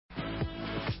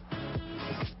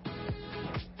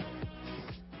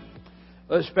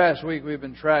This past week we've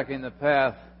been tracking the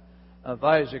path of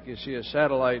Isaac. You see a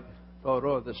satellite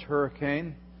photo of this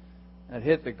hurricane that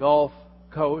hit the Gulf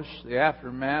Coast. The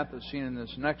aftermath is seen in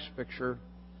this next picture.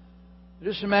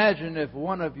 Just imagine if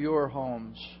one of your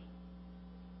homes,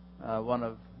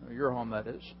 that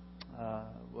is,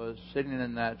 was sitting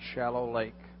in that shallow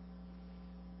lake.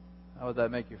 How would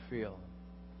that make you feel?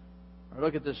 Or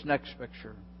look at this next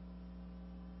picture.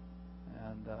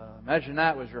 And imagine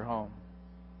that was your home.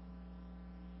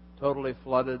 Totally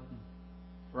flooded,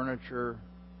 furniture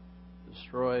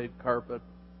destroyed, carpet,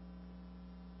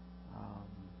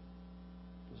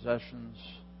 possessions,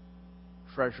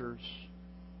 treasures.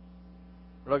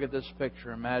 Look at this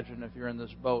picture. Imagine if you're in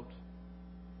this boat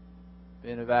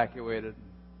being evacuated,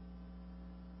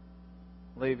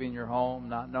 leaving your home,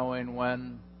 not knowing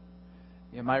when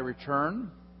you might return,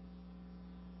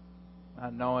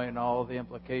 not knowing all the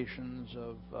implications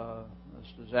of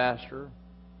this disaster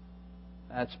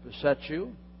that's beset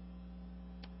you.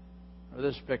 Or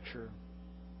this picture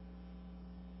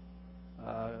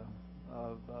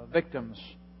of victims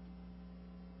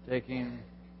taking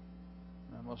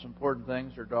the most important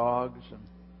things, their dogs and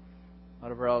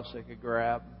whatever else they could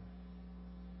grab.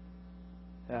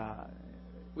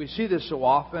 We see this so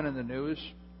often in the news.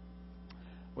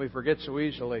 We forget so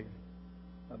easily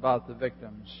about the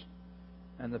victims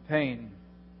and the pain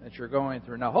that you're going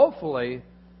through. Now, hopefully,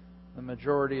 the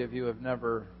majority of you have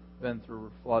never been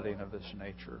through flooding of this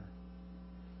nature.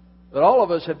 But all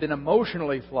of us have been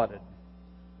emotionally flooded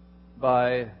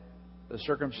by the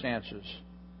circumstances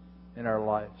in our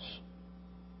lives,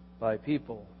 by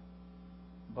people,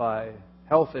 by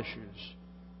health issues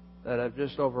that have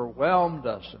just overwhelmed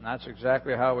us. And that's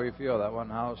exactly how we feel. That one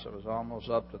house that was almost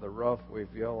up to the roof, we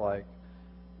feel like,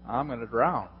 I'm going to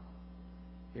drown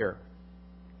here.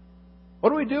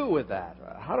 What do we do with that?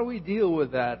 How do we deal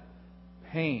with that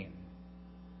pain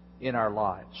in our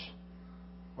lives?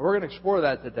 Well, we're going to explore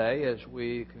that today as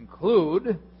we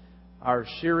conclude our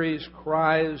series,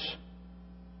 Cries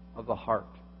of the Heart.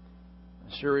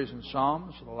 A series in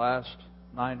Psalms for the last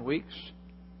 9 weeks.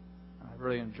 I've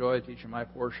really enjoyed teaching my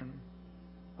portion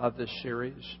of this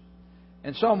series.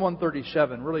 And Psalm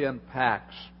 137 really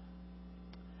unpacks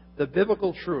the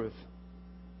biblical truth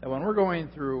that when we're going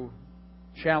through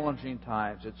challenging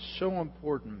times, it's so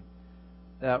important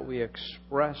that we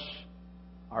express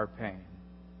our pain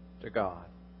to God,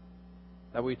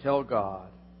 that we tell God,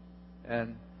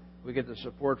 and we get the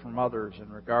support from others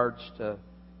in regards to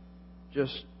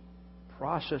just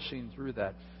processing through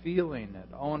that, feeling it,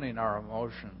 owning our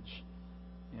emotions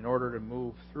in order to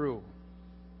move through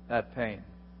that pain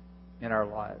in our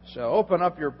lives. So open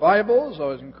up your Bibles. I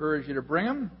always encourage you to bring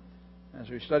them as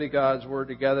we study God's Word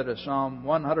together to Psalm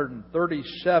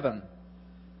 137.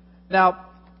 Now,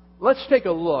 let's take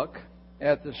a look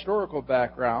at the historical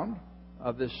background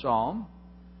of this psalm.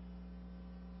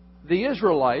 The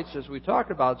Israelites, as we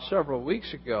talked about several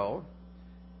weeks ago,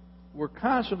 were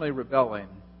constantly rebelling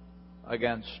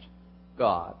against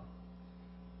God.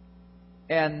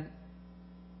 And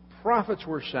prophets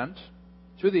were sent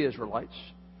to the Israelites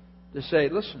to say,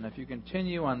 listen, if you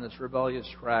continue on this rebellious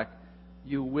track,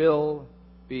 you will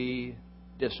be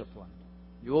disciplined.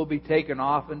 You will be taken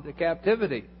off into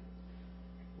captivity.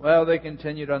 Well, they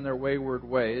continued on their wayward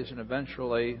ways, and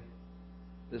eventually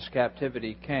this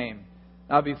captivity came.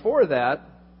 Now, before that,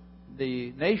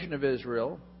 the nation of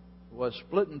Israel was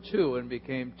split in two and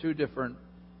became two different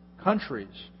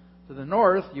countries. To the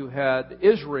north, you had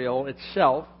Israel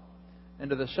itself,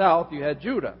 and to the south, you had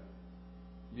Judah.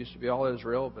 It used to be all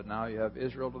Israel, but now you have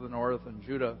Israel to the north and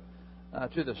Judah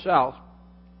to the south.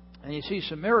 And you see,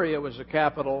 Samaria was the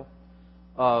capital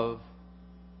of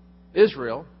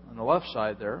Israel, on the left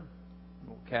side there, a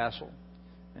little castle.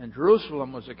 And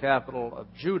Jerusalem was the capital of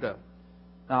Judah.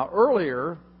 Now,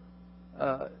 earlier,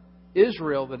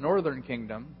 Israel, the northern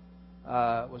kingdom,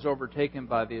 was overtaken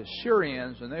by the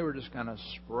Assyrians, and they were just kind of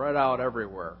spread out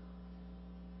everywhere.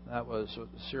 That was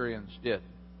what the Assyrians did.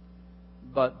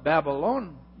 But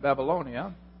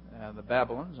Babylonia, the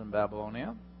Babylons in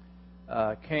Babylonia,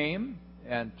 came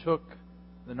and took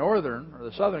the northern or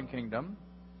the southern kingdom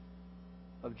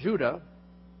of Judah,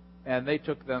 and they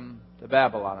took them to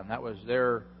Babylon, and that was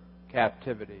their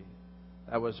captivity.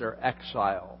 That was their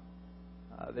exile.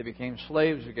 They became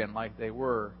slaves again like they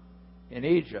were in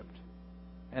Egypt.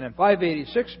 And in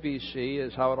 586 BC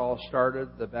is how it all started.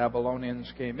 The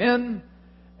Babylonians came in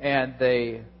and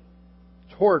they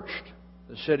torched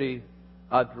the city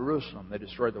of Jerusalem. They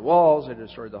destroyed the walls, they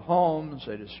destroyed the homes,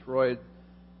 they destroyed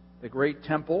the great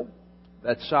temple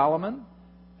that Solomon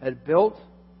had built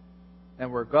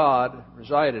and where God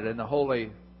resided in the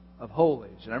Holy of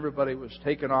Holies. And everybody was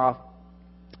taken off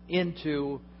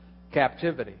into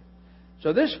captivity.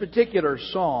 So this particular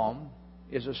psalm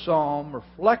is a psalm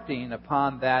reflecting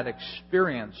upon that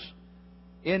experience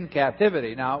in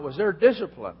captivity. Now, it was their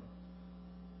discipline.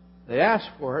 They asked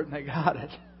for it and they got it,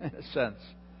 in a sense.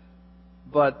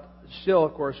 But still,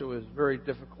 of course, it was very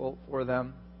difficult for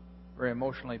them, very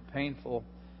emotionally painful.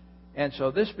 And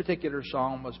so this particular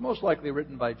psalm was most likely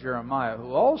written by Jeremiah,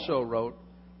 who also wrote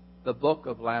the book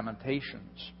of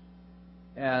Lamentations.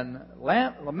 And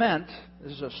lament,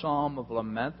 this is a psalm of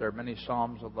lament. There are many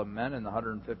psalms of lament in the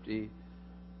 150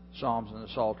 psalms in the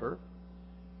Psalter.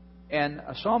 And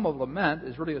a psalm of lament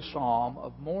is really a psalm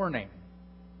of mourning.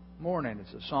 Mourning.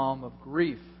 It's a psalm of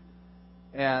grief.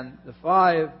 And the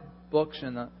 5 books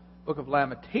in the book of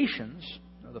Lamentations,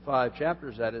 or the 5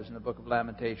 chapters that is in the book of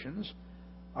Lamentations,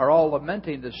 are all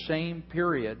lamenting the same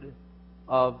period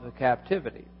of the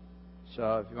captivity.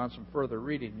 So if you want some further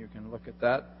reading, you can look at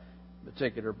that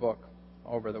particular book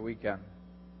over the weekend.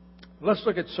 Let's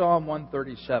look at Psalm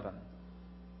 137,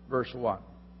 verse 1.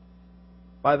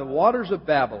 By the waters of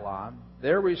Babylon,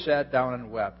 there we sat down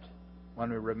and wept when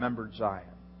we remembered Zion.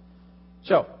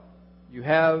 So, you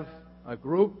have a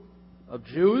group of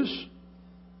Jews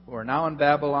who are now in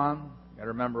Babylon. You've got to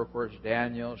remember, of course,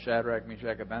 Daniel, Shadrach,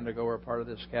 Meshach, Abednego were part of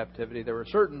this captivity. There were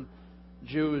certain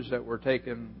Jews that were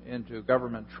taken into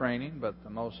government training, but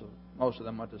most of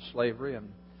them went to slavery.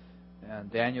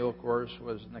 And Daniel, of course,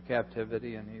 was in the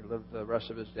captivity, and he lived the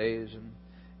rest of his days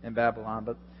in Babylon.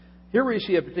 But here we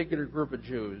see a particular group of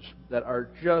Jews that are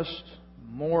just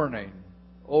mourning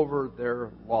over their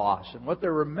loss. And what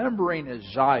they're remembering is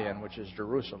Zion, which is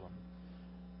Jerusalem.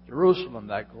 Jerusalem,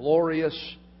 that glorious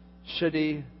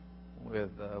city with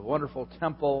a wonderful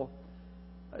temple.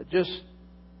 Just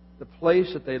the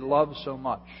place that they love so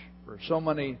much for so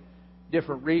many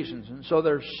different reasons. And so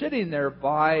they're sitting there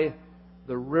by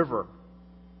the river.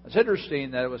 It's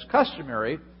interesting that it was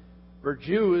customary for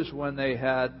Jews, when they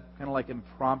had kind of like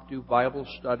impromptu Bible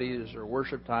studies or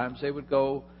worship times, they would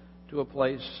go to a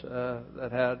place that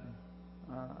had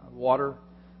water,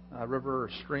 a river or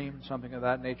stream, something of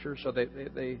that nature. So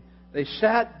they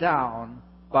sat down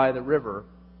by the river,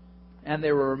 and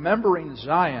they were remembering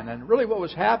Zion. And really what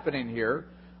was happening here,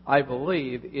 I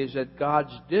believe, is that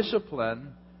God's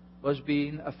discipline was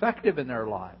being effective in their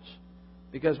lives.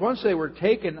 Because once they were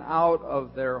taken out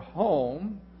of their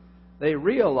home, they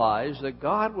realized that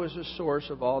God was the source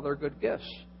of all their good gifts.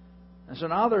 And so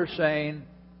now they're saying,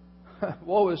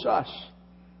 woe is us.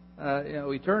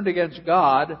 We turned against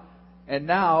God, and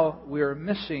now we're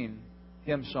missing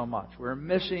Him so much. We're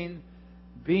missing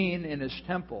being in His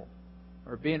temple,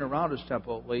 or being around His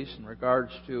temple at least, in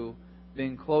regards to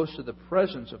being close to the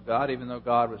presence of God, even though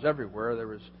God was everywhere.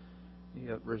 He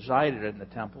resided in the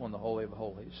temple, in the Holy of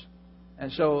Holies.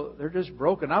 And so they're just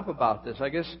broken up about this. I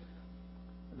guess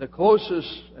the closest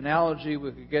analogy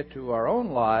we could get to our own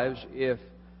lives, if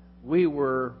we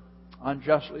were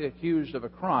unjustly accused of a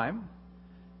crime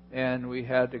and we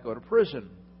had to go to prison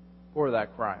for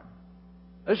that crime.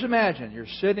 Let's imagine you're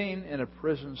sitting in a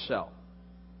prison cell,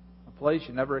 a place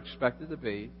you never expected to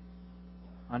be,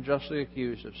 unjustly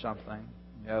accused of something.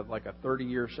 You have like a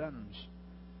 30-year sentence.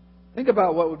 Think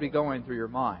about what would be going through your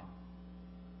mind.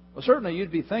 Well, certainly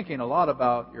you'd be thinking a lot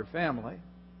about your family.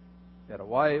 You had a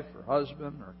wife or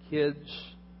husband or kids,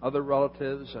 other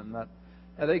relatives, and that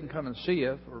they can come and see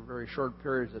you for very short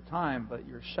periods of time, but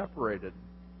you're separated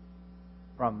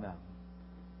from them.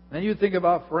 Then you think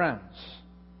about friends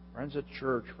at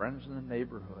church, friends in the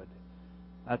neighborhood,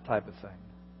 that type of thing.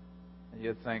 And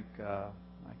you think,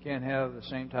 I can't have the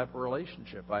same type of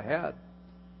relationship I had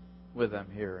with them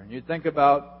here. And you think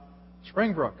about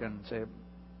Springbrook and say,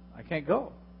 I can't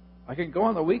go. I can't go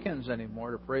on the weekends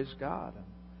anymore to praise God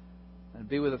and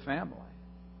be with the family.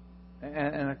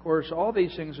 And of course, all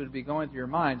these things would be going through your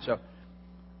mind. So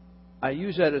I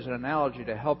use that as an analogy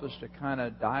to help us to kind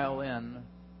of dial in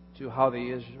to how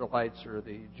the Israelites or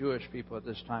the Jewish people at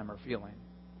this time are feeling.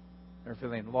 They're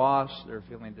feeling lost. They're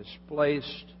feeling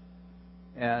displaced.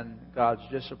 And God's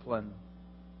discipline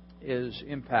is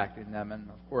impacting them and,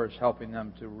 of course, helping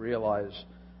them to realize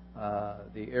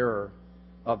the error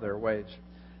of their ways.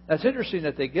 That's interesting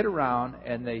that they get around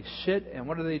and they sit, and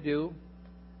what do?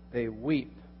 They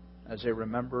weep as they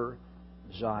remember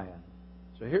Zion.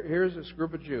 So here's this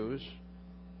group of Jews.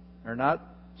 They're not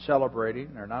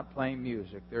celebrating. They're not playing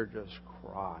music. They're just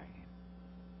crying.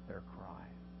 They're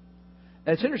crying.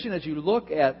 And it's interesting as you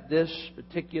look at this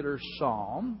particular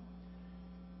psalm,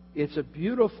 it's a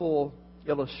beautiful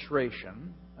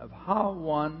illustration of how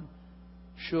one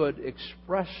should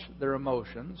express their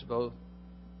emotions, both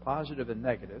positive and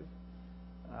negative,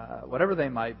 whatever they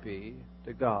might be,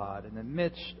 to God in the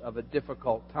midst of a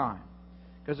difficult time.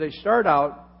 Because they start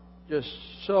out just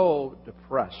so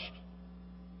depressed.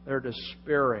 They're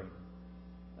despairing.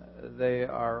 They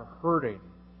are hurting.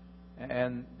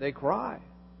 And they cry.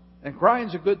 And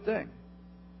crying's a good thing.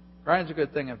 Crying's a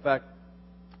good thing. In fact,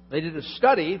 they did a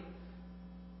study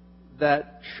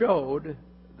that showed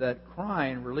that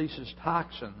crying releases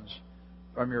toxins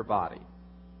from your body.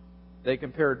 They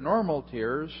compared normal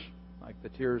tears, like the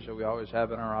tears that we always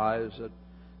have in our eyes that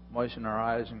moisten our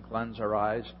eyes and cleanse our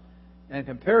eyes, and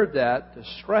compared that to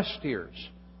stress tears,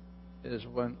 is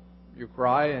when you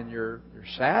cry and you're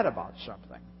sad about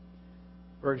something.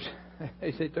 For example,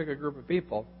 they took a group of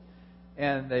people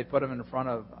and they put them in front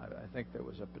of, I think there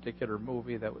was a particular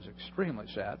movie that was extremely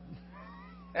sad.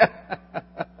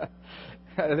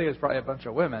 I think it's probably a bunch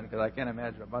of women, because I can't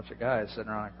imagine a bunch of guys sitting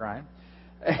around and crying.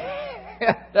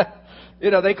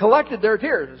 They collected their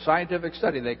tears. A scientific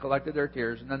study. They collected their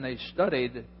tears, and then they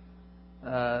studied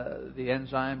the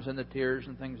enzymes in the tears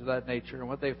and things of that nature. And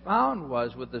what they found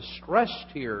was, with the stress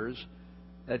tears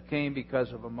that came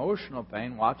because of emotional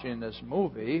pain, watching this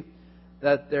movie,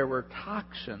 that there were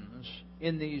toxins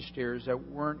in these tears that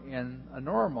weren't in a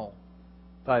normal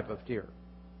type of tear.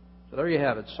 So there you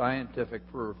have it, scientific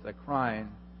proof that crying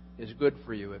is good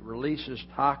for you. It releases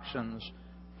toxins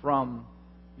from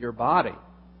your body.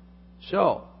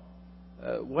 So,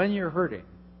 when you're hurting,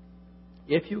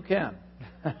 if you can,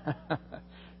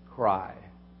 cry.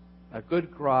 A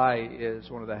good cry is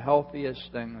one of the healthiest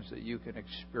things that you can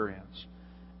experience.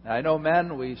 Now, I know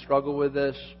men, we struggle with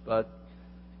this, but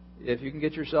if you can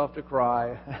get yourself to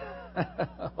cry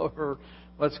over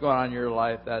what's going on in your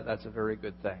life, that's a very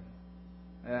good thing.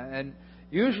 And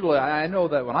usually, I know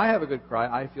that when I have a good cry,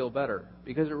 I feel better,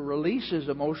 because it releases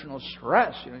emotional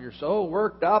stress. You're so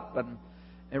worked up, and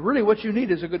really what you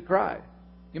need is a good cry.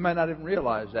 You might not even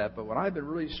realize that, but when I've been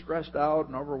really stressed out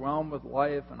and overwhelmed with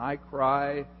life, and I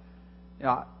cry,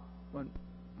 when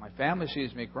my family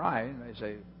sees me crying, they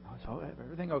say, "Oh, is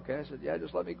everything okay?" I said, "Yeah,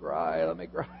 just let me cry, let me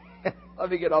cry, let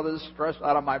me get all this stress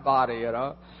out of my body,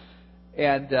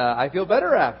 And I feel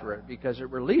better after it, because it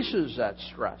releases that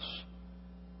stress.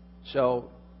 So,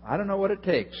 I don't know what it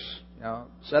takes.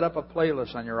 Set up a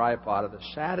playlist on your iPod of the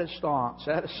saddest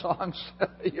songs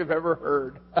you've ever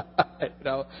heard.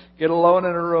 Get alone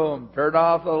in a room, turn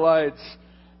off the lights,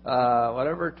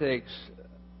 whatever it takes.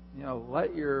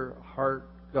 Let your heart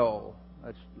go.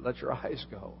 Let your eyes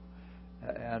go,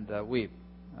 and weep.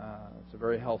 It's a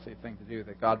very healthy thing to do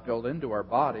that God built into our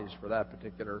bodies for that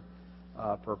particular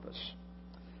purpose.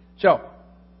 So,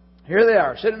 here they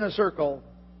are, sitting in a circle,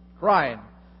 crying.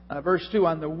 Verse 2,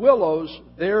 on the willows,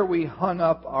 there we hung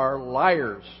up our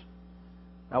lyres.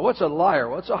 Now, what's a lyre?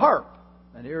 Well, it's a harp.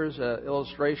 And here's an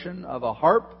illustration of a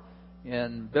harp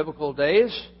in biblical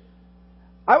days.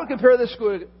 I would compare this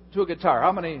to a guitar.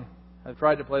 How many have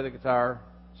tried to play the guitar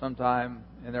sometime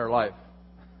in their life?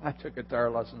 I took guitar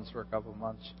lessons for a couple of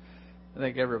months. I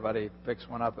think everybody picks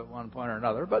one up at one point or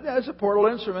another. But it's a portable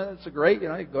instrument. It's great. You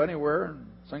can go anywhere and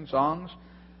sing songs.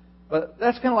 But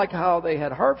that's kind of like how they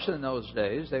had harps in those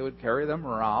days. They would carry them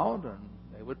around and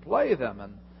they would play them.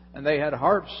 And they had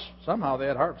harps. Somehow they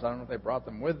had harps. I don't know if they brought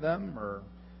them with them or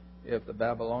if the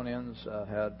Babylonians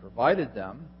had provided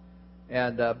them.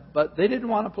 But they didn't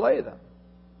want to play them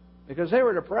because they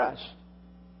were depressed.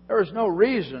 There was no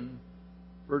reason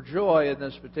for joy in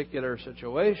this particular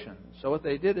situation. So what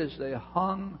they did is they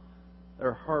hung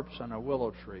their harps on a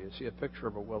willow tree. You see a picture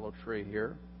of a willow tree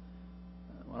here.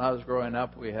 When I was growing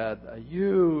up, we had a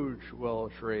huge willow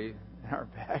tree in our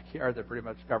backyard that pretty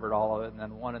much covered all of it, and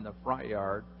then one in the front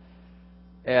yard.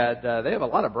 And they have a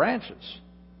lot of branches.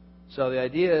 So the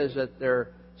idea is that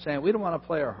they're saying, we don't want to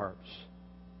play our harps.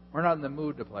 We're not in the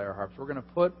mood to play our harps. We're going to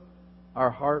put our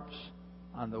harps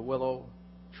on the willow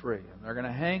tree, and they're going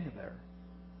to hang there.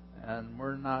 And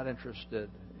we're not interested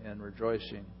in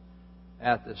rejoicing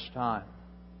at this time.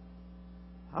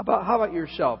 How about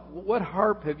yourself? What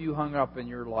harp have you hung up in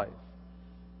your life?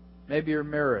 Maybe your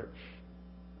marriage,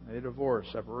 maybe divorce,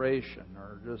 separation,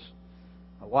 or just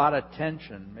a lot of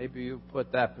tension. Maybe you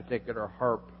put that particular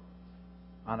harp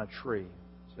on a tree.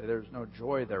 Say there's no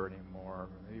joy there anymore.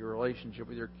 Maybe your relationship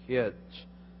with your kids,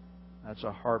 that's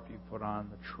a harp you put on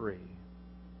the tree.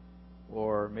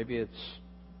 Or maybe it's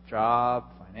job,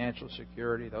 financial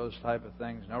security, those type of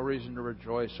things. No reason to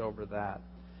rejoice over that.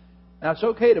 Now, it's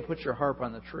okay to put your harp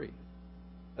on the tree.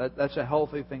 That's a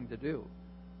healthy thing to do,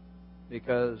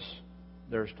 because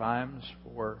there's times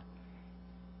for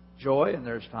joy and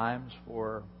there's times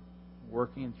for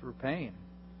working through pain.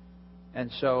 And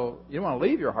so you don't want to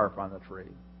leave your harp on the tree.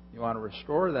 You want to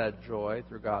restore that joy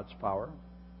through God's power.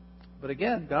 But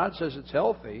again, God says it's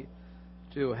healthy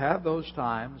to have those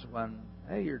times when,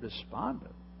 hey, you're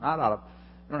despondent. Not out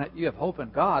of, you have hope in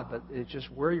God, but it's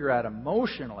just where you're at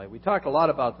emotionally. We talked a lot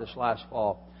about this last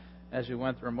fall as we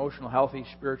went through emotional, healthy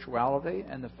spirituality,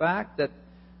 and the fact that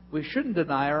we shouldn't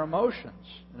deny our emotions.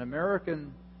 In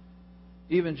American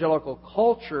evangelical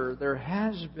culture, there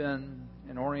has been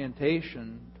an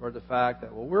orientation toward the fact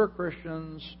that, well, we're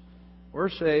Christians, we're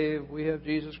saved, we have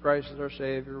Jesus Christ as our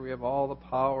Savior, we have all the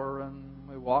power, and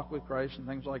we walk with Christ and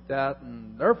things like that,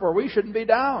 and therefore we shouldn't be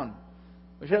down.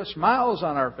 We should have smiles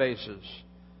on our faces.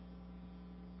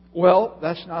 Well,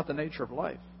 that's not the nature of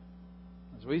life.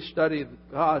 As we study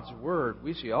God's Word,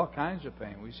 we see all kinds of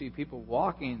pain. We see people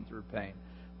walking through pain.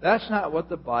 That's not what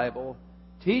the Bible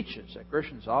teaches. That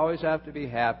Christians always have to be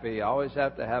happy, always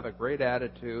have to have a great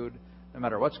attitude, no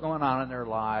matter what's going on in their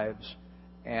lives,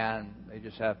 and they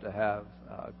just have to have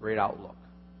a great outlook.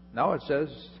 No, it says,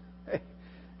 hey,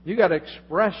 you got to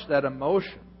express that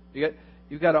emotion.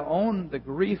 You've got to own the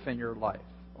grief in your life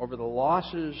over the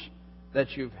losses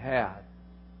that you've had,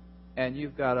 and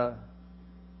you've got to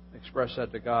express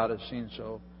that to God, as seen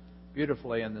so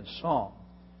beautifully in this psalm.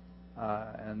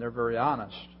 And they're very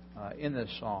honest in this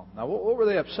psalm. Now, what were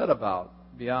they upset about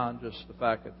beyond just the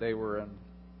fact that they were in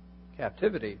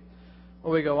captivity?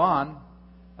 Well, we go on.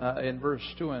 In verse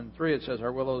 2 and 3, it says,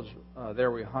 Our willows,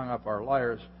 there we hung up our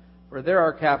lyres. For there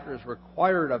our captors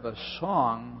required of us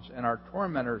songs, and our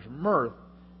tormentors mirth,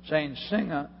 saying,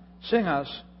 Sing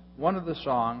us one of the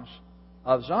songs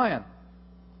of Zion.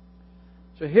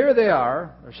 So here they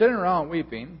are. They're sitting around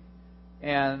weeping,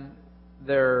 and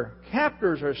their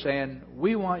captors are saying,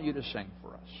 we want you to sing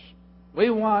for us.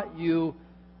 We want you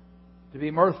to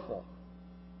be mirthful,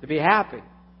 to be happy.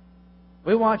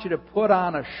 We want you to put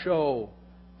on a show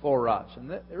for us.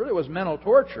 And it really was mental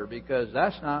torture, because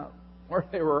that's not where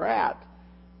they were at.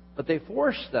 But they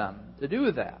forced them to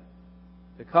do that,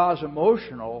 to cause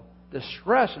emotional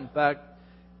distress. In fact,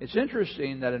 it's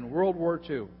interesting that in World War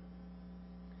II,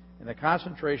 in the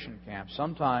concentration camps,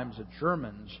 sometimes the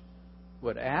Germans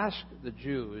would ask the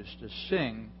Jews to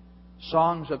sing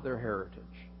songs of their heritage.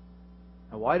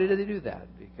 Now, why did they do that?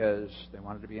 Because they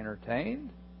wanted to be entertained?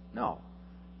 No.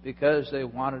 Because they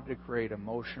wanted to create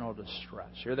emotional distress.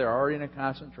 Here they're already in a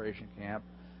concentration camp.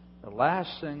 The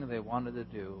last thing they wanted to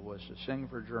do was to sing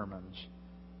for Germans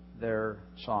their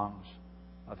songs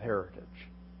of heritage.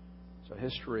 So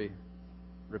history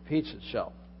repeats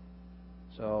itself.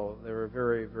 So they were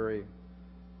very, very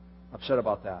upset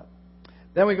about that.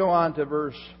 Then we go on to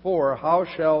verse 4. How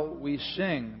shall we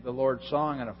sing the Lord's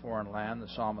song in a foreign land? The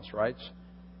psalmist writes,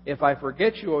 If I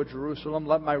forget you, O Jerusalem,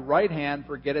 let my right hand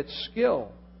forget its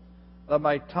skill. Let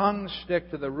my tongue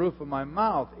stick to the roof of my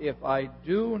mouth. If I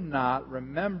do not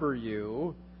remember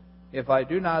you, if I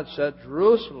do not set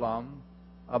Jerusalem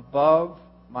above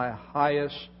my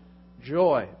highest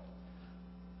joy.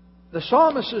 The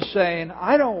psalmist is saying,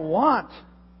 I don't want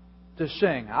to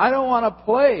sing. I don't want to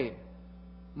play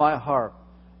my harp.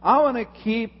 I want to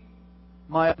keep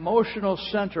my emotional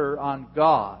center on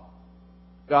God.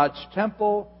 God's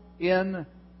temple in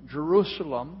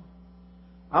Jerusalem.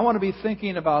 I want to be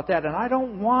thinking about that, and I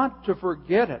don't want to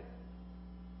forget it.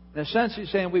 In a sense,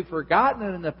 he's saying we've forgotten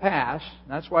it in the past,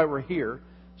 and that's why we're here.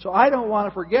 So I don't want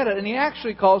to forget it. And he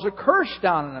actually calls a curse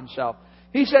down on himself.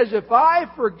 He says, if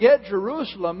I forget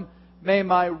Jerusalem, may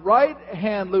my right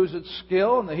hand lose its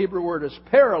skill, and the Hebrew word is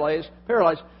paralyzed.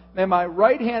 May my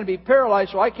right hand be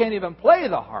paralyzed so I can't even play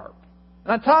the harp.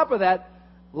 And on top of that,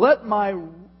 let my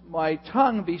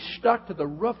tongue be stuck to the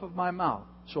roof of my mouth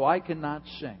so I cannot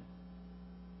sing.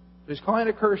 So he's calling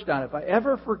a curse down. If I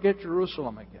ever forget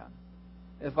Jerusalem again,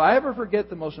 if I ever forget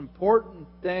the most important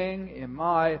thing in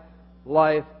my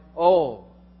life, oh,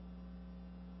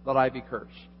 that I be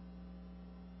cursed.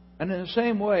 And in the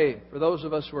same way, for those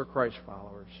of us who are Christ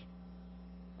followers,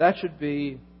 that should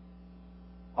be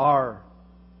our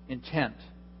intent.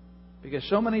 Because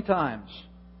so many times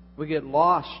we get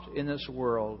lost in this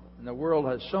world, and the world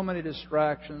has so many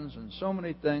distractions and so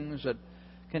many things that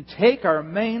can take our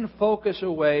main focus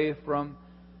away from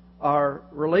our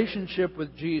relationship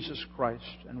with Jesus Christ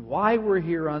and why we're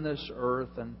here on this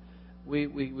earth. And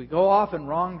we go off in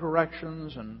wrong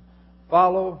directions and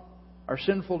follow our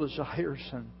sinful desires.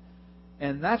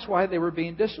 And that's why they were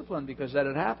being disciplined, because that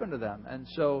had happened to them. And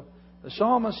so the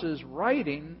psalmist is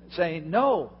writing, saying,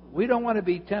 no, we don't want to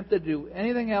be tempted to do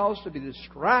anything else, to be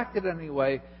distracted in any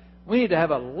way. We need to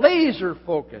have a laser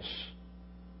focus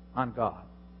on God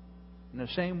in the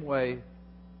same way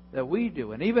that we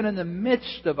do. And even in the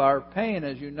midst of our pain,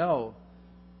 as you know,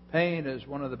 pain is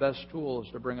one of the best tools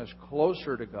to bring us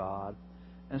closer to God.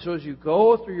 And so as you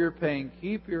go through your pain,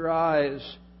 keep your eyes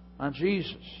on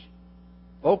Jesus.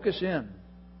 Focus in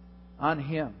on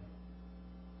Him,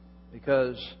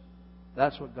 because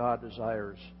that's what God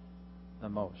desires the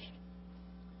most.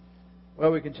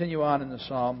 Well, we continue on in the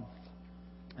Psalm,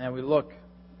 and we look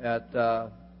at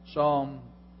Psalm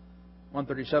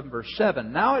 137, verse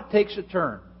 7. Now it takes a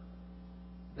turn.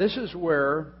 This is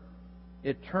where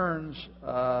it turns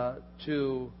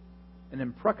to an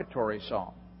imprecatory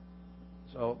psalm.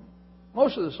 So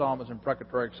most of the psalm is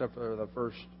imprecatory except for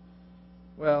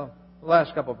the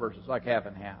last couple of verses, like half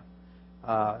and half.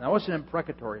 Now, what's an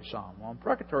imprecatory psalm? Well, an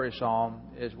imprecatory psalm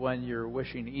is when you're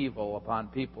wishing evil upon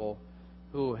people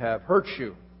who have hurt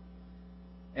you.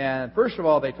 And first of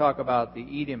all, they talk about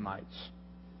the Edomites.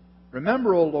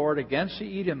 Remember, O Lord, against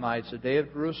the Edomites, the day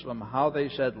of Jerusalem, how they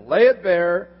said, lay it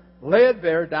bare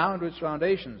down to its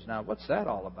foundations. Now, what's that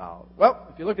all about? Well,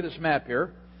 if you look at this map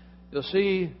here, you'll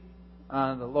see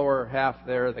on the lower half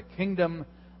there the kingdom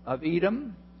of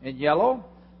Edom in yellow.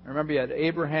 Remember, you had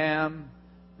Abraham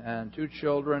and 2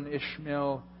 children,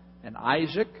 Ishmael and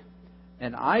Isaac.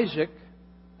 And Isaac,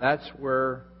 that's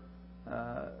where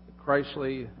Christ's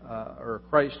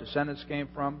descendants came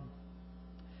from.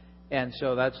 And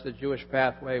so that's the Jewish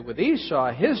pathway. With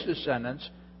Esau, his descendants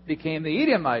became the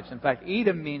Edomites. In fact,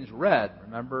 Edom means red.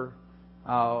 Remember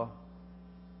how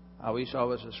Esau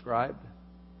was described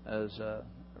as a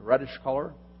reddish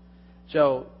color?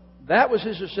 So that was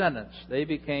his descendants. They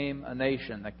became a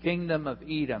nation, the kingdom of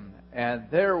Edom. And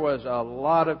there was a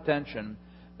lot of tension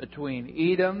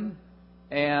between Edom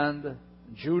and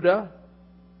Judah,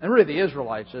 and really the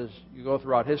Israelites as you go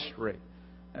throughout history.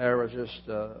 There was just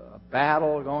a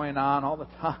battle going on all the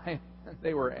time.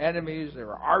 They were enemies. They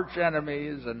were arch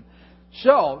enemies. And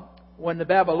so, when the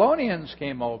Babylonians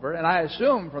came over, and I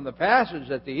assume from the passage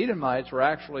that the Edomites were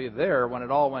actually there when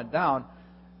it all went down,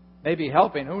 maybe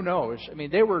helping, who knows? I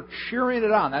mean, they were cheering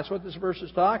it on. That's what this verse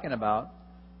is talking about.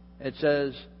 It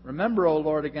says, remember, O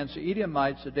Lord, against the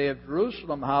Edomites, the day of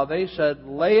Jerusalem, how they said,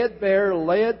 lay it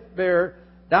bare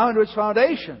down to its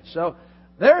foundations. So,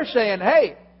 they're saying,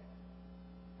 hey,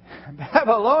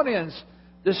 Babylonians,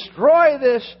 destroy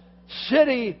this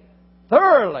city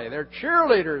thoroughly. They're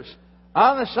cheerleaders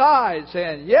on the side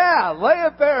saying, yeah, lay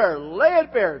it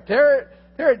bare,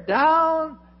 tear it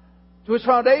down to its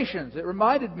foundations. It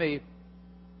reminded me,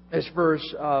 this verse,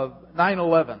 of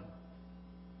 9/11,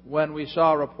 when we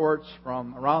saw reports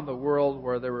from around the world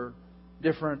where there were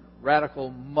different radical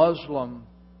Muslim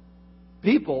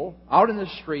people out in the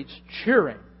streets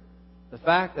cheering the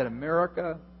fact that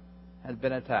America had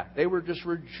been attacked. They were just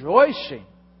rejoicing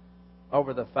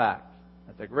over the fact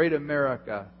that the great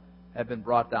America had been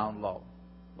brought down low.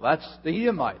 Well, that's the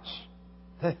Edomites.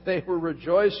 They were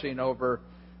rejoicing over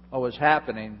what was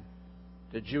happening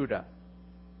to Judah.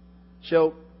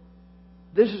 So,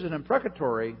 this is an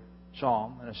imprecatory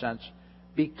psalm, in a sense,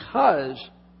 because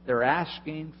they're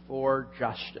asking for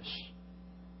justice.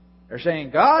 They're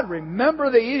saying, God, remember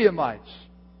the Edomites.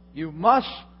 You must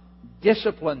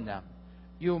discipline them.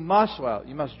 You must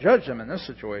judge them in this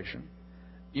situation.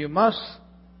 You must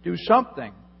do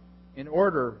something in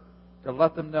order to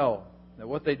let them know that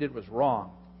what they did was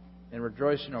wrong, in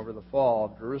rejoicing over the fall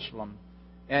of Jerusalem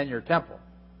and your temple.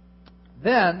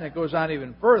 Then it goes on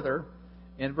even further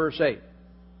in verse 8.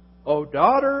 O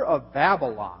daughter of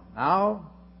Babylon.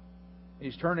 Now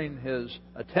he's turning his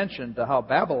attention to how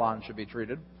Babylon should be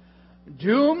treated.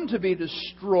 Doomed to be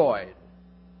destroyed.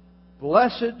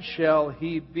 Blessed shall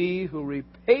he be who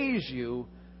repays you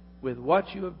with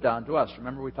what you have done to us.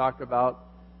 Remember we talked about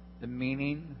the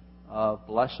meaning of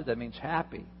blessed. That means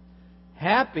happy.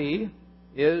 Happy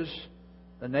is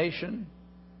the nation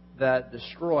that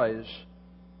destroys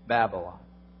Babylon.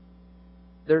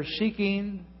 They're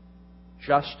seeking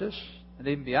justice, and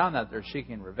even beyond that, they're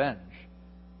seeking revenge.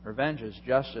 Revenge is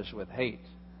justice with hate.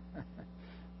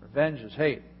 Revenge is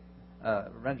hate.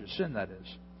 Revenge is sin, that is.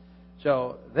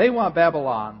 So they want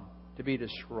Babylon to be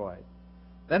destroyed.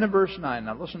 Then in verse 9,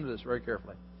 now listen to this very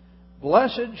carefully.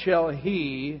 Blessed shall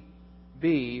he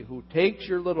be who takes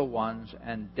your little ones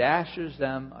and dashes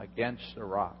them against the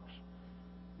rocks.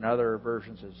 In other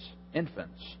versions, it's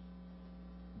infants.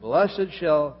 Blessed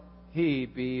shall he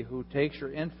be who takes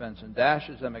your infants and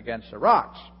dashes them against the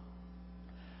rocks.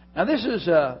 Now this is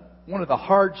one of the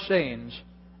hard sayings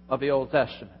of the Old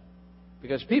Testament.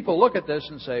 Because people look at this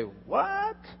and say,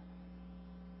 what?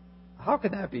 How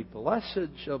can that be? Blessed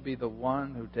shall be the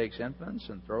one who takes infants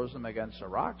and throws them against the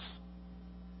rocks.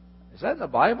 Is that in the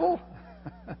Bible?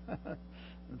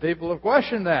 People have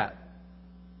questioned that.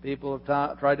 People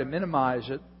have tried to minimize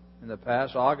it in the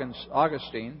past.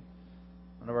 Augustine,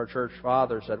 one of our church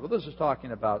fathers, said, well, this is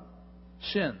talking about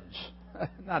sins.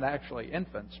 Not actually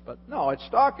infants, but no, it's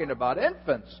talking about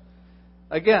infants.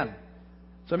 Again,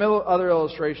 some other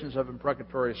illustrations of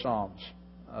imprecatory psalms.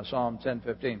 Psalm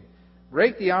 10:15.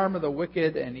 Break the arm of the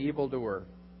wicked and evildoer.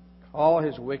 Call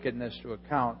his wickedness to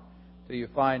account till you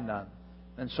find none.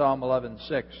 And Psalm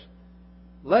 11:6.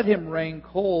 Let him rain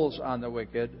coals on the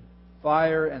wicked,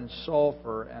 fire and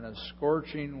sulfur and a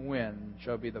scorching wind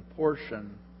shall be the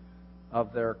portion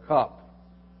of their cup.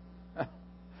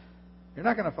 You're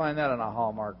not going to find that on a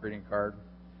Hallmark greeting card.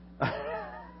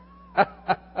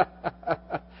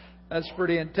 That's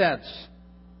pretty intense,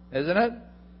 isn't it?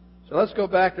 So let's go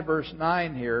back to verse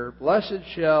 9 here. Blessed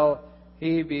shall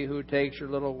he be who takes your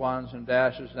little ones and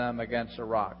dashes them against a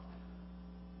rock.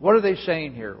 What are they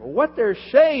saying here? Well, what they're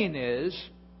saying is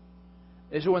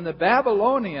when the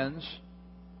Babylonians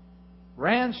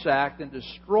ransacked and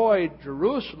destroyed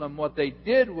Jerusalem, what they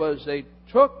did was they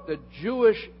took the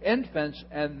Jewish infants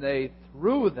and they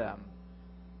threw them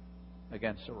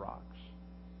against the rocks.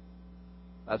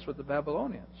 That's what the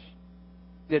Babylonians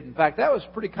did. In fact, that was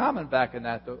pretty common back in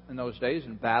those days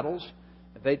in battles.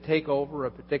 If they'd take over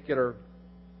a particular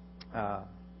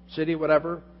city,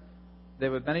 whatever, they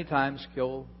would many times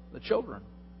kill the children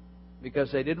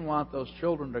because they didn't want those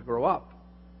children to grow up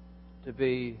to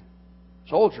be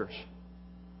soldiers.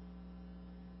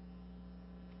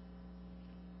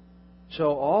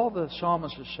 So all the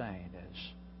psalmist is saying is,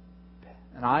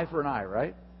 an eye for an eye,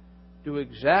 right? Do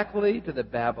exactly to the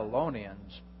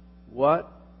Babylonians what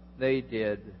they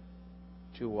did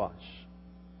to us.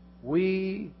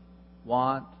 We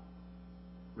want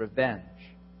revenge.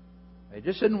 They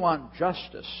just didn't want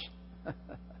justice.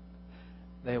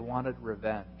 They wanted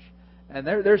revenge. And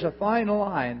there's a fine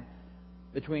line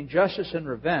between justice and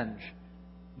revenge.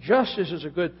 Justice is a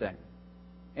good thing.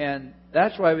 And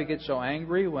that's why we get so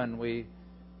angry when we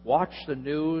watch the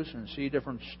news and see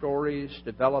different stories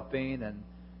developing and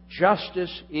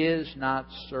justice is not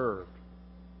served.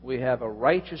 We have a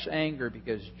righteous anger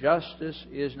because justice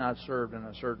is not served in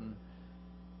a certain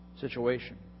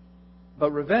situation.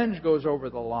 But revenge goes over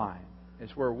the line.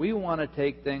 It's where we want to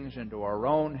take things into our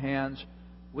own hands.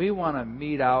 We want to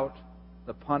mete out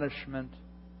the punishment.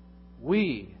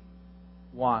 We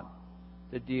want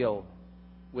to deal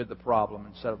with the problem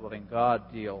instead of letting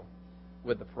God deal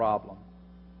with the problem.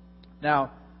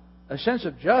 Now, a sense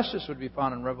of justice would be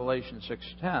found in Revelation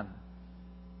 6:10.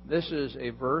 This is a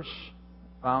verse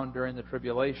found during the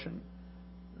tribulation.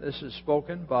 This is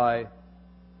spoken by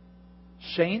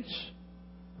saints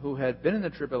who had been in the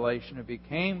tribulation, who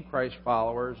became Christ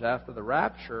followers after the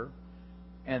rapture,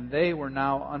 and they were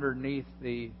now underneath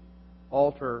the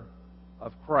altar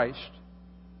of Christ.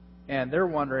 And they're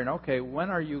wondering, okay, when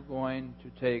are you going to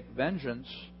take vengeance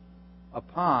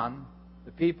upon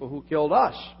the people who killed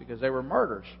us? Because they were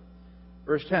martyrs.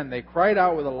 Verse 10, they cried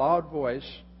out with a loud voice,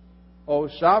 O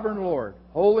sovereign Lord,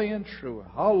 holy and true,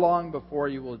 how long before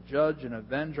you will judge and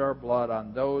avenge our blood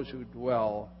on those who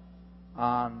dwell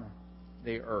on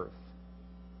the earth?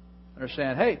 They're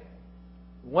saying, hey,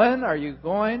 when are you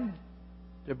going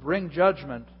to bring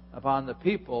judgment upon the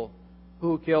people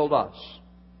who killed us?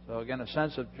 So again, a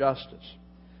sense of justice.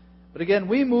 But again,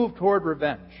 we move toward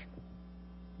revenge.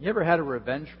 You ever had a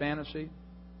revenge fantasy?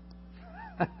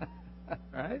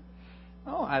 Right?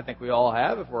 Oh, I think we all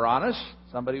have, if we're honest.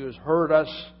 Somebody who's hurt us,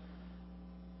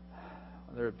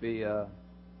 whether it be an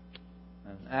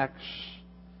ex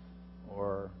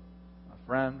or a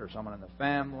friend or someone in the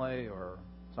family or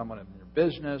someone in your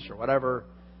business or whatever,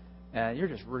 and you're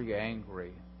just really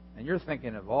angry. And you're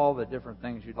thinking of all the different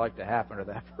things you'd like to happen to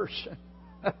that person.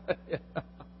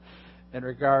 In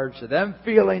regards to them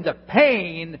feeling the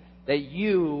pain that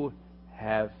you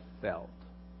have felt.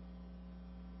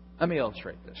 Let me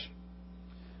illustrate this.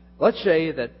 Let's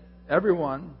say that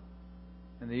everyone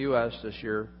in the U.S. this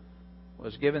year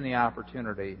was given the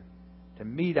opportunity to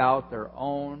mete out their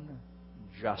own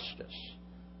justice.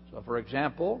 So, for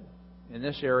example, in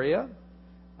this area,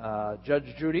 Judge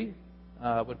Judy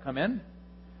would come in,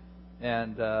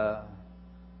 and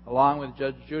along with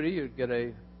Judge Judy, you'd get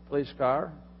a police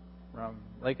car from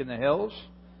Lake in the Hills,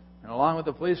 and along with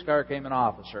the police car came an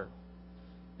officer.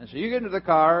 And so you get into the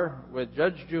car with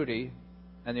Judge Judy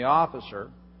and the officer,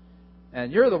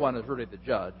 and you're the one who's really the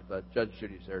judge, but Judge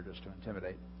Judy's there just to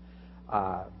intimidate.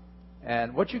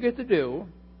 And what you get to do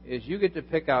is you get to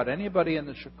pick out anybody in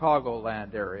the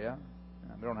Chicagoland area.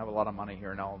 We don't have a lot of money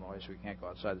here in Illinois, so we can't go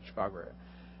outside the Chicago area.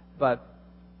 But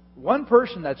one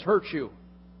person that's hurt you,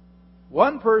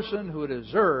 one person who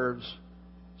deserves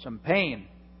some pain,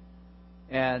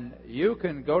 and you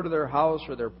can go to their house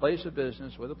or their place of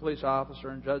business with a police officer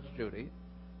and Judge Judy,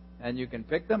 and you can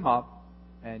pick them up,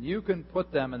 and you can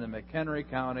put them in the McHenry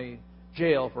County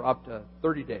jail for up to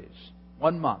 30 days,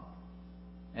 1 month.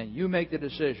 And you make the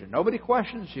decision. Nobody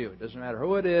questions you. It doesn't matter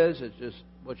who it is. It's just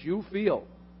what you feel.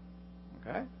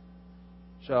 Okay?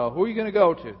 So who are you going to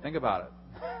go to? Think about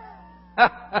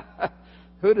it.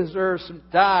 Who deserves some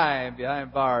time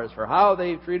behind bars for how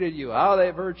they've treated you, how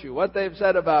they've hurt you, what they've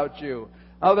said about you,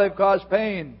 how they've caused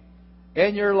pain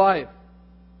in your life?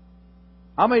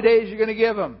 How many days are you going to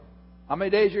give them? How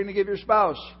many days are you going to give your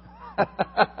spouse?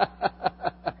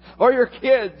 Or your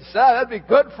kids? That'd be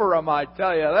good for them, I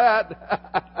tell you that.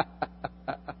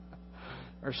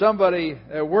 Or somebody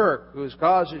at work who's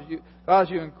caused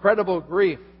you incredible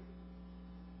grief.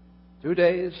 2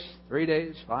 days, 3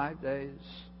 days, 5 days.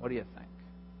 What do you think?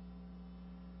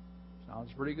 Sounds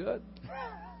pretty good.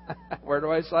 Where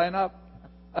do I sign up?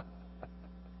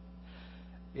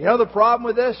 You know the problem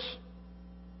with this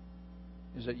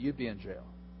is that you'd be in jail.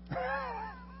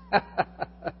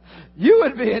 You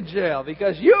would be in jail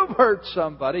because you've hurt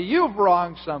somebody, you've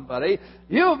wronged somebody,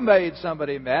 you've made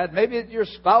somebody mad. Maybe it's your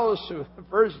spouse who the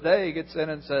first day gets in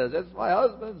and says, "It's my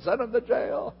husband, send him to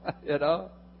jail." You know?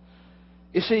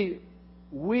 You see,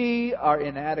 we are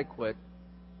inadequate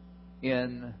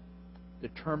in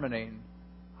determining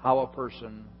how a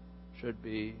person should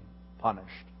be punished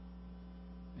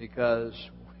because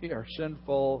we are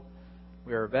sinful,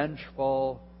 we are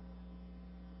vengeful,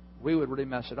 we would really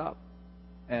mess it up.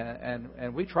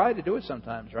 And we try to do it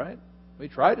sometimes, right? We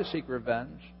try to seek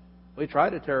revenge. We try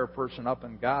to tear a person up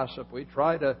and gossip. We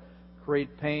try to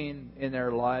create pain in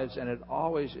their lives, and it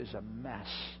always is a mess.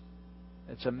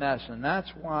 It's a mess. And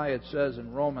that's why it says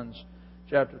in Romans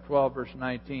chapter 12, verse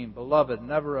 19, "Beloved,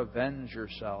 never avenge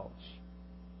yourselves."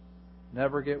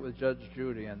 Never get with Judge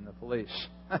Judy and the police.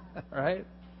 Right?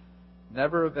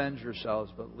 Never avenge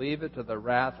yourselves, but leave it to the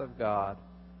wrath of God.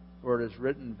 For it is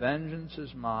written, "Vengeance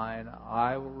is mine,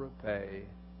 I will repay,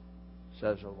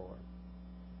 says the Lord."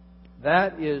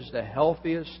 That is the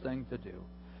healthiest thing to do.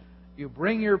 You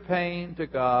bring your pain to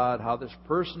God, how this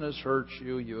person has hurt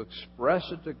you, you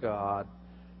express it to God,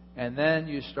 and then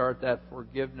you start that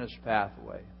forgiveness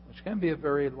pathway, which can be a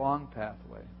very long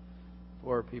pathway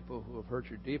for people who have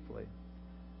hurt you deeply.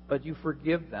 But you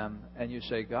forgive them, and you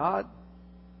say, "God,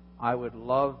 I would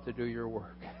love to do your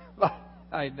work, but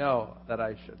I know that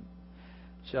I shouldn't.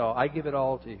 So I give it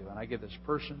all to you, and I give this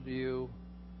person to you,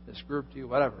 this group to you,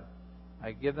 whatever.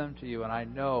 I give them to you, and I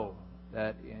know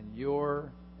that in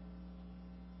your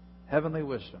heavenly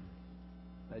wisdom,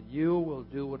 that you will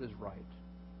do what is right.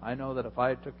 I know that if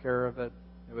I took care of it,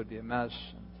 it would be a mess.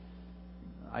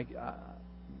 And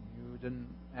you didn't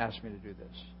ask me to do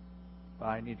this, but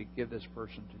I need to give this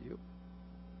person to you."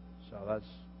 So that's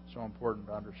so important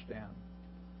to understand.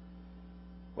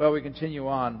 Well, we continue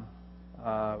on.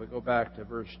 We go back to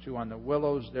verse 2. "On the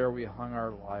willows there we hung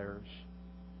our lyres."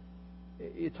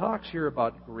 It talks here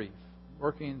about grief,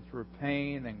 working through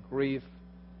pain and grief.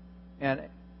 And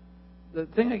the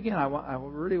thing, again, I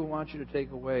really want you to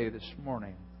take away this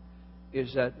morning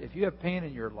is that if you have pain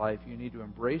in your life, you need to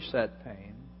embrace that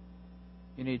pain.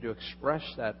 You need to express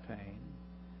that pain.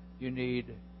 You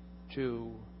need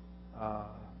to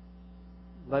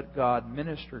let God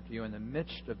minister to you in the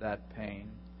midst of that pain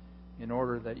in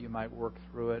order that you might work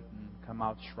through it and come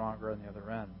out stronger on the other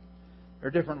end. There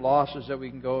are different losses that we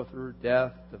can go through: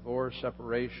 death, divorce,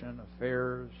 separation,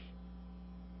 affairs,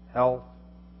 health,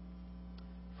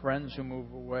 friends who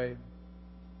move away,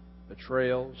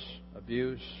 betrayals,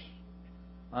 abuse,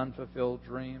 unfulfilled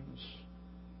dreams,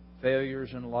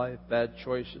 failures in life, bad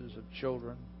choices of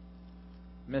children,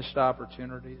 missed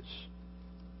opportunities.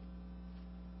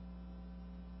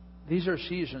 These are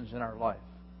seasons in our life.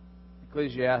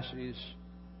 Ecclesiastes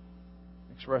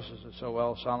expresses it so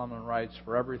well. Solomon writes,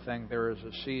 "For everything there is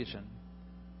a season,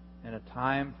 and a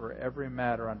time for every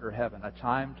matter under heaven, a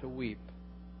time to weep,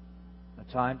 a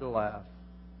time to laugh,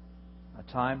 a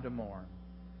time to mourn,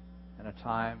 and a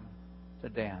time to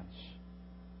dance."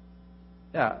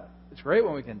 Yeah, it's great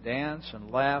when we can dance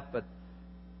and laugh, but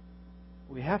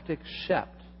we have to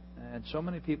accept, and so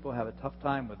many people have a tough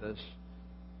time with this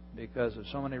because of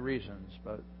so many reasons,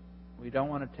 but we don't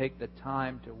want to take the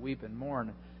time to weep and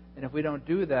mourn. And if we don't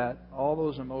do that, all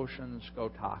those emotions go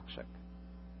toxic,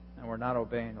 and we're not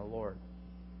obeying the Lord.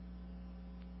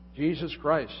 Jesus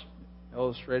Christ,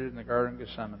 illustrated in the Garden of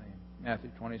Gethsemane, Matthew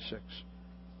 26.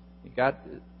 He got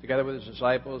together with his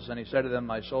disciples, and he said to them,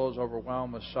 "My soul is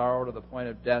overwhelmed with sorrow to the point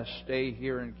of death. Stay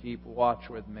here and keep watch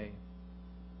with me."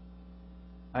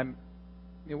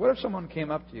 What if someone came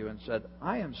up to you and said,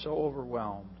 "I am so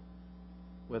overwhelmed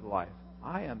with life.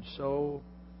 I am so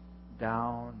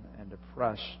down and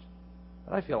depressed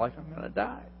that I feel like I'm going to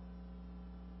die"?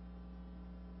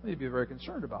 Well, you'd be very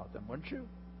concerned about them, wouldn't you?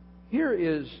 here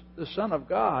is the Son of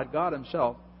God, God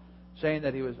Himself, saying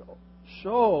that He was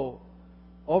so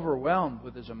overwhelmed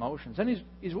with His emotions. And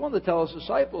He's willing to tell His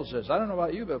disciples this. I don't know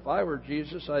about you, but if I were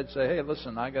Jesus, I'd say, hey,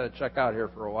 listen, I got to check out here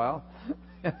for a while.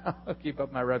 Keep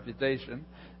up my reputation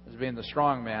as being the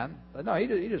strong man. But no, He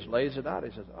just lays it out.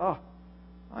 He says, oh,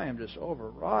 I am just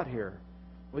overwrought here.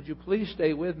 Would you please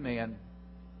stay with me? And,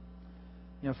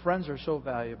 friends are so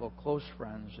valuable, close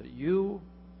friends, that you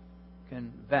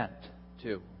can vent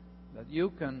to, that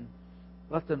you can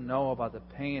let them know about the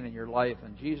pain in your life.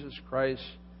 And Jesus Christ,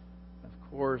 of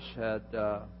course, had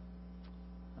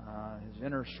His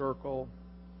inner circle,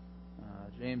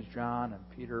 James, John, and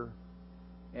Peter,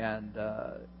 and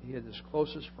He had His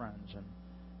closest friends,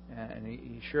 and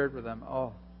He shared with them,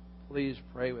 oh, please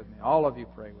pray with me. All of you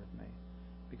pray with me,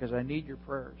 because I need your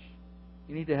prayers.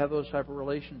 You need to have those type of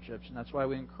relationships, and that's why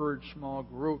we encourage small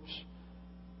groups.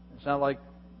 It's not like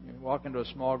you walk into a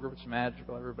small group, it's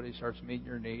magical, everybody starts meeting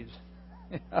your needs.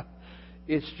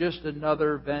 It's just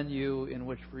another venue in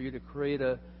which for you to create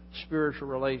a spiritual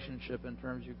relationship in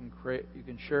terms you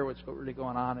can share what's really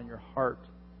going on in your heart.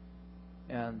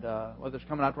 And whether it's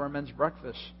coming out to our men's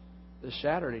breakfast this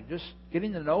Saturday, just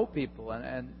getting to know people,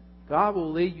 and God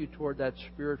will lead you toward that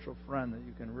spiritual friend that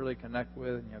you can really connect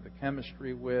with and you have the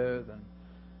chemistry with, and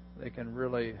they can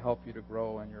really help you to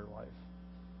grow in your life.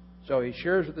 So He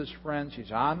shares with His friends.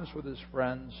 He's honest with His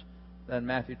friends. Then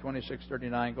Matthew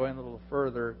 26:39, going a little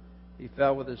further, He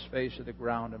fell with His face to the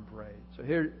ground and prayed. So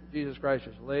here Jesus Christ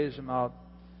just lays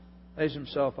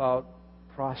Himself out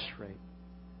prostrate.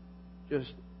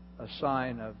 Just a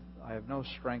sign of, I have no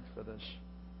strength for this.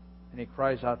 And He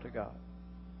cries out to God.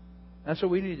 That's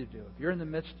what we need to do. If you're in the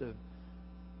midst of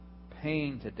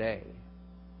pain today,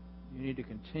 you need to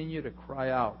continue to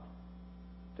cry out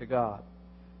to God.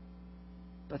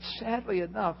 But sadly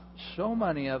enough, so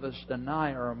many of us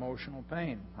deny our emotional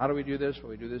pain. How do we do this?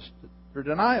 Well, we do this through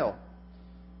denial.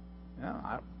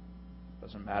 It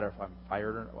doesn't matter if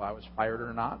I was fired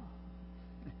or not.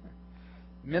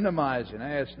 Minimizing,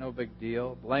 it's no big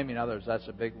deal. Blaming others, that's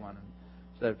a big one.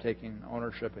 Instead of taking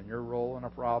ownership in your role in a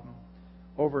problem.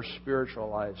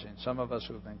 Over-spiritualizing. Some of us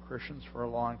who have been Christians for a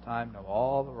long time know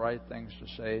all the right things to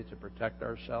say to protect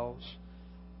ourselves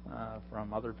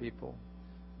from other people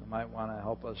who might want to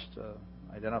help us to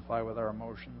identify with our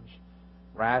emotions.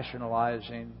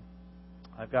 Rationalizing.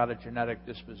 I've got a genetic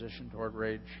disposition toward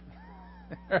rage.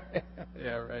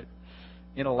 Yeah, right.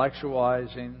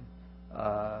 Intellectualizing.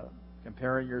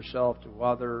 Comparing yourself to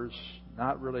others.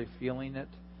 Not really feeling it.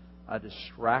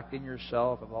 Distracting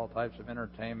yourself with all types of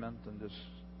entertainment and just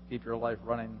keep your life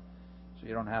running so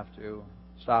you don't have to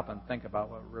stop and think about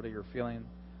what really you're feeling.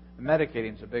 And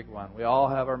medicating is a big one. We all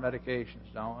have our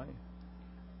medications, don't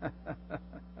we? It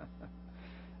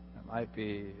might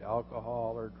be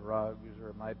alcohol or drugs,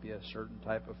 or it might be a certain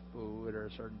type of food or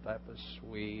a certain type of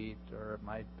sweet, or it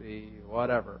might be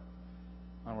whatever.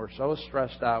 When we're so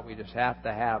stressed out, we just have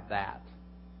to have that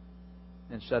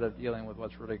instead of dealing with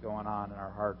what's really going on in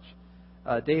our hearts.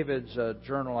 David's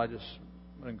journal, I just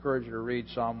would encourage you to read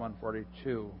Psalm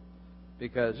 142,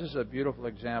 because this is a beautiful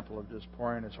example of just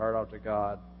pouring his heart out to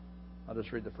God. I'll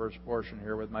just read the first portion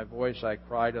here. With my voice I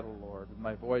cry to the Lord. With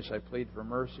my voice I plead for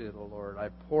mercy to the Lord. I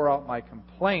pour out my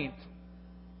complaint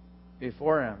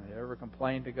before Him. You ever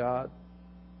complain to God?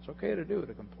 It's okay to do,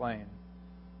 to complain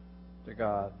to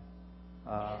God.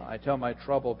 I tell my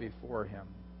trouble before Him.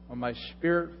 When my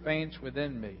spirit faints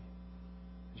within me.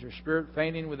 Is your spirit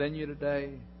fainting within you today?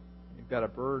 You've got a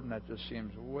burden that just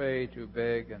seems way too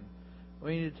big, and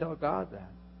we need to tell God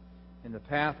that. In the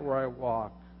path where I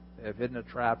walk, they have hidden a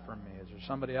trap for me. Is there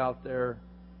somebody out there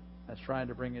that's trying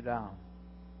to bring you down?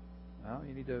 Well,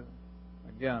 you need to,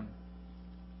 again,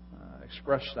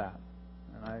 express that.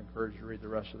 And I encourage you to read the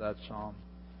rest of that psalm.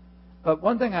 But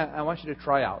one thing I want you to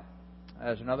try out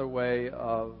as another way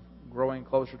of growing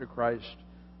closer to Christ,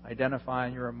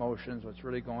 identifying your emotions, what's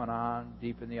really going on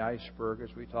deep in the iceberg, as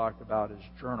we talked about, is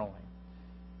journaling.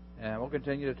 And we'll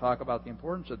continue to talk about the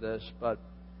importance of this, but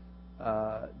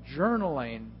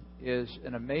journaling is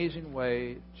an amazing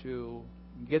way to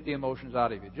get the emotions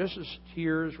out of you. Just as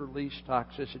tears release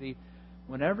toxicity,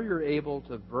 whenever you're able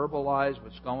to verbalize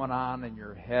what's going on in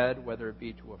your head, whether it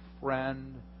be to a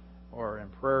friend or in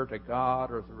prayer to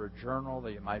God or through a journal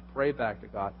that you might pray back to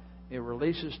God, it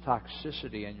releases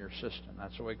toxicity in your system.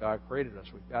 That's the way God created us.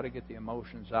 We've got to get the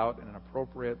emotions out in an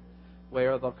appropriate way,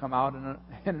 or they'll come out in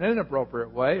an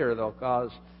inappropriate way, or they'll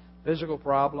cause physical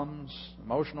problems,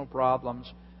 emotional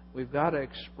problems. We've got to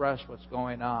express what's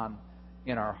going on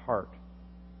in our heart.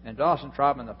 And Dawson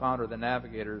Trotman, the founder of the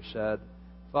Navigator, said,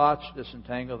 thoughts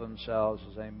disentangle themselves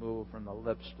as they move from the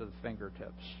lips to the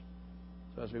fingertips.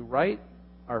 So as we write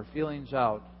our feelings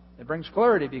out, it brings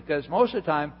clarity, because most of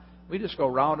the time we just go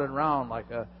round and round like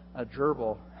a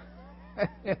gerbil.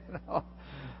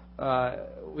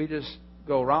 We just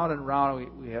go round and round.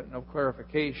 We have no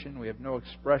clarification. We have no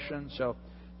expression. So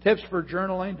tips for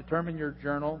journaling: determine your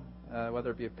journal,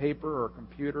 whether it be a paper or a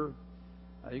computer.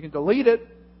 You can delete it.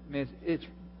 I mean,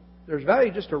 there's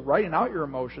value just to writing out your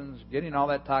emotions, getting all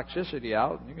that toxicity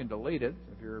out. You can delete it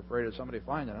if you're afraid of somebody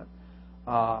finding it.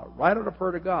 Write out a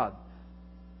prayer to God.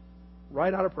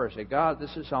 Write out a prayer. Say, God,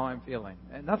 this is how I'm feeling.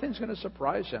 And nothing's going to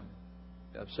surprise Him.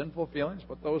 If you have sinful feelings,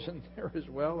 put those in there as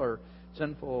well, or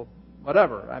sinful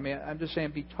whatever. I mean, I'm just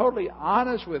saying, be totally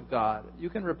honest with God. You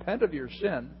can repent of your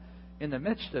sin in the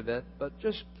midst of it, but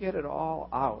just get it all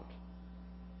out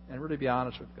and really be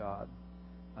honest with God.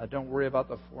 Don't worry about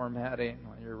the formatting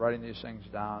when you're writing these things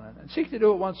down. And seek to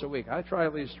do it once a week. I try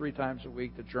at least 3 times a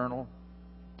week to journal.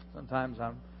 Sometimes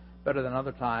I'm better than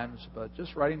other times, but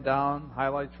just writing down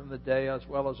highlights from the day as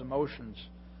well as emotions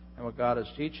and what God is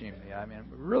teaching me. I mean,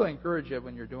 we really encourage you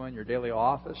when you're doing your daily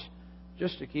office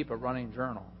just to keep a running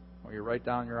journal where you write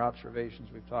down your observations.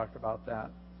 We've talked about that.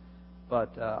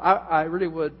 But I really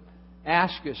would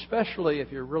ask you, especially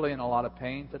if you're really in a lot of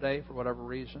pain today for whatever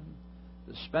reason,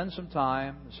 to spend some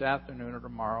time this afternoon or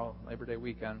tomorrow, Labor Day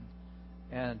weekend,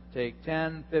 and take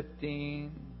 10,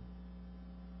 15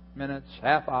 minutes,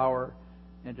 half hour,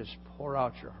 and just pour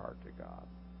out your heart to God.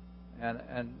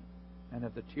 And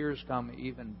if the tears come,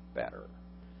 even better.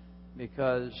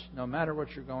 Because no matter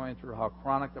what you're going through, how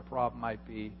chronic the problem might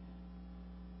be,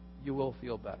 you will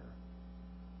feel better.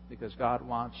 Because God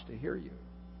wants to hear you.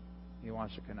 He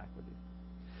wants to connect with you.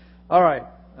 All right.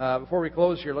 Before we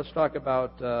close here, let's talk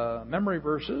about memory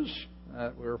verses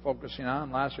that we were focusing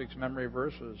on. Last week's memory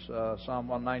verse was Psalm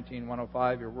 119,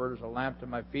 105. Your word is a lamp to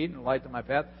my feet and a light to my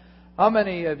path. How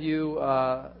many of you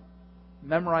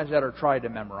memorized that or tried to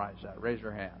memorize that? Raise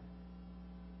your hand.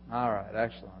 All right,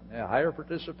 excellent. Yeah, higher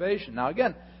participation. Now,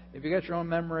 again, if you get your own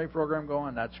memory program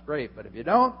going, that's great. But if you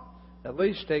don't, at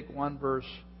least take one verse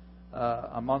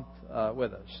a month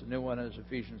with us. The new one is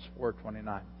Ephesians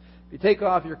 4:29. If you take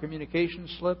off your communication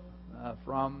slip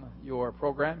from your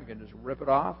program, you can just rip it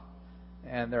off.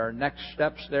 And there are next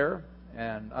steps there.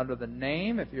 And under the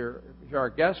name, if you're our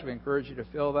guest, we encourage you to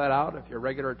fill that out. If you're a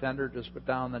regular attender, just put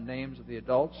down the names of the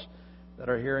adults that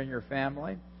are here in your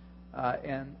family.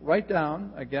 And write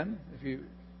down, again, if you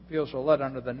feel so led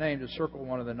under the name, just circle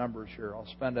one of the numbers here. I'll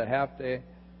spend a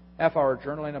half hour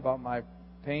journaling about my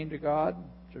pain to God.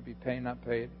 It should be pain, not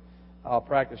paid. I'll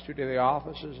practice 2 daily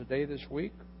offices a day this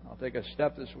week. I'll take a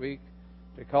step this week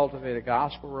to cultivate a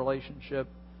gospel relationship,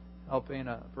 helping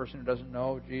a person who doesn't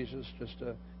know Jesus just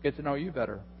to get to know you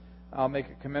better. I'll make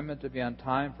a commitment to be on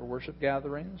time for worship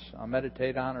gatherings. I'll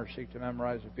meditate on or seek to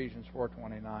memorize Ephesians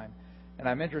 4:29. And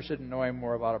I'm interested in knowing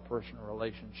more about a personal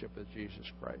relationship with Jesus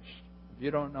Christ. If you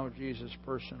don't know Jesus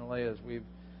personally, as we've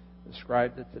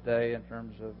described it today in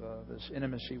terms of this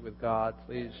intimacy with God,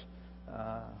 please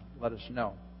let us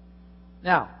know.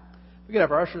 Now, we could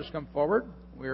have our ushers come forward.